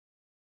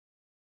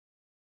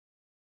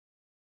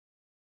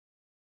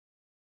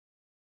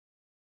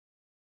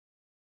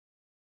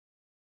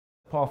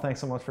Paul,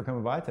 thanks so much for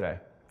coming by today.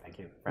 Thank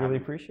you. Really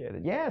appreciate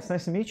it. Yeah, it's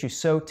nice to meet you.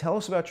 So tell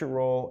us about your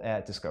role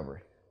at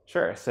Discovery.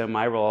 Sure. So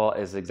my role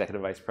is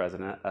Executive Vice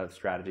President of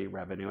Strategy,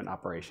 Revenue, and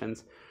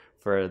Operations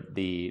for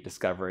the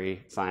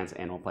Discovery Science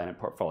Animal Planet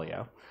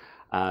portfolio.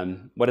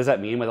 What does that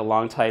mean with a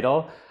long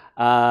title?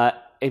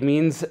 It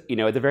means, at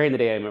the very end of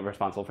the day, I'm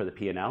responsible for the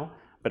P&L,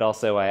 but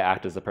also I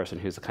act as the person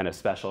who's kind of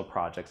special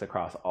projects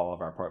across all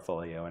of our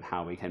portfolio and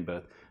how we can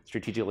both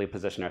strategically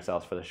position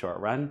ourselves for the short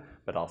run,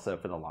 but also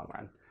for the long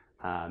run.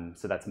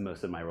 So that's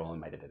most of my role in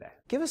my day-to-day.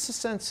 Give us a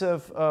sense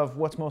of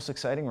what's most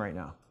exciting right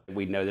now.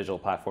 We know digital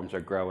platforms are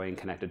growing,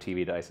 connected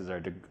TV devices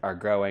are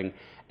growing,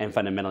 and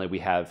fundamentally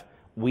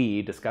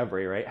we,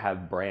 Discovery, right,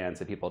 have brands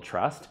that people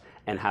trust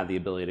and have the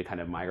ability to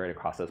kind of migrate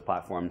across those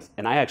platforms.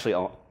 And I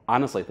actually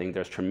honestly think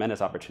there's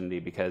tremendous opportunity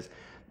because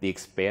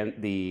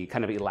the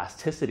kind of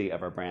elasticity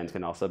of our brands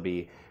can also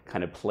be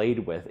kind of played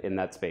with in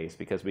that space,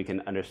 because we can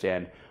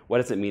understand what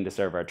does it mean to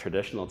serve our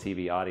traditional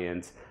TV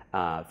audience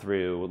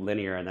through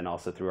linear and then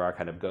also through our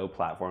kind of Go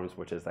platforms,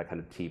 which is that kind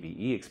of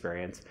TVE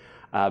experience,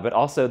 but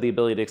also the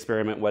ability to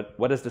experiment.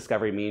 What does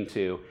Discovery mean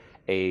to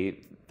a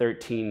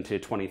 13 to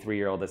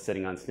 23-year-old that's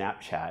sitting on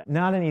Snapchat?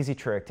 Not an easy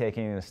trick,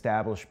 taking an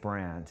established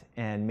brand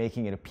and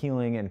making it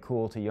appealing and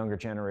cool to younger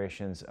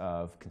generations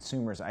of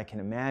consumers. I can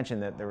imagine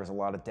that there was a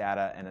lot of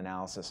data and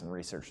analysis and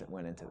research that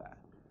went into that.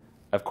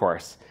 Of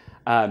course.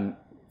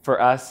 For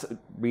us,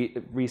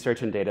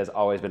 research and data has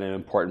always been an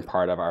important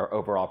part of our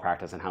overall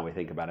practice and how we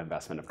think about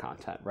investment of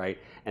content, right?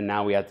 And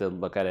now we have to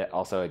look at it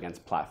also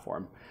against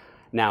platform.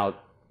 Now,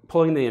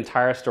 pulling the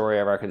entire story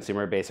of our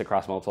consumer base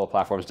across multiple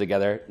platforms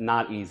together,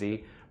 not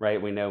easy, right?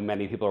 We know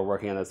many people are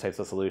working on those types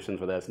of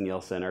solutions, whether it's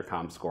Nielsen or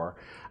ComScore.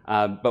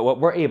 But what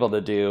we're able to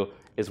do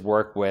is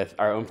work with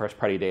our own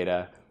first-party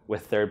data,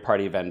 with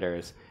third-party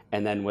vendors,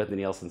 and then with the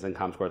Nielsens and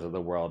ComScores of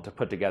the world to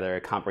put together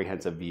a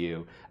comprehensive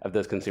view of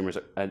those consumers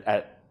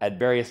at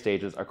various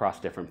stages across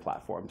different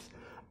platforms.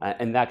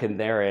 And that can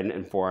therein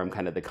inform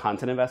kind of the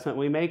content investment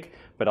we make,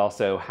 but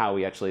also how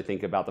we actually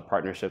think about the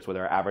partnerships with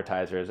our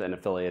advertisers and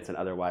affiliates and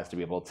otherwise to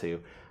be able to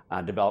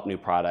develop new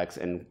products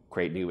and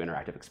create new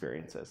interactive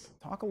experiences.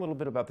 Talk a little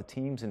bit about the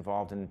teams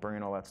involved in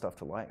bringing all that stuff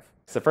to life.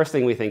 So the first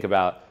thing we think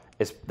about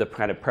is the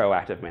kind of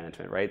proactive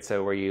management, right?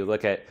 So where you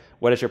look at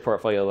what does your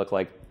portfolio look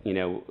like,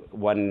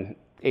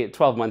 12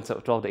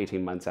 to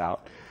 18 months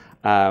out.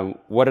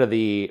 What are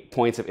the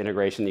points of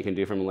integration you can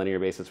do from a linear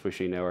basis, which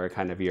are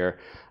kind of your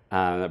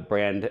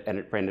branded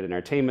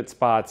entertainment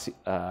spots,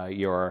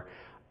 your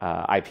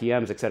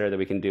IPMs, et cetera, that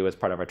we can do as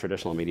part of our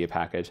traditional media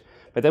package.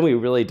 But then we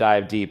really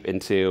dive deep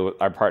into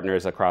our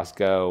partners across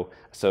Go,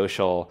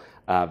 social,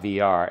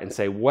 VR, and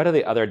say, what are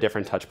the other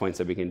different touch points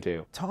that we can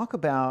do? Talk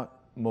about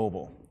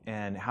mobile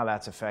and how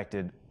that's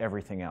affected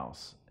everything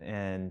else,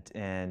 and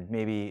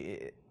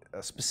maybe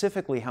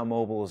specifically how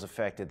mobile has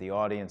affected the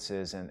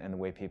audiences and the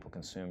way people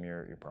consume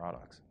your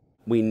products.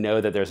 We know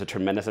that there's a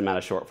tremendous amount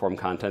of short-form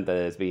content that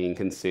is being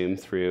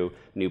consumed through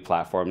new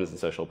platforms and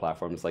social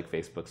platforms like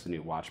Facebook's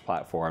new Watch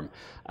platform,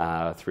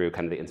 through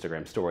kind of the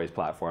Instagram Stories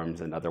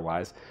platforms and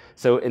otherwise.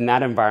 So in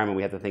that environment,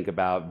 we have to think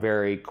about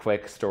very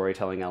quick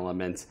storytelling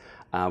elements.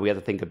 We have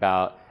to think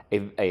about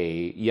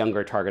a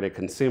younger targeted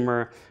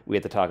consumer. We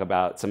have to talk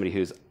about somebody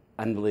who's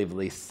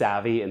unbelievably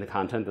savvy in the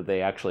content that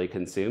they actually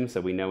consume.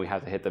 So we know we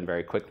have to hit them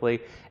very quickly,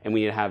 and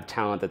we need to have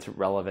talent that's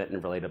relevant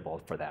and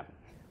relatable for them.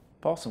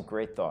 Paul, some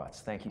great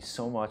thoughts. Thank you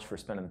so much for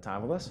spending the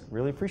time with us.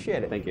 Really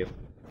appreciate it. Thank you.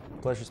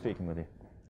 Pleasure speaking with you.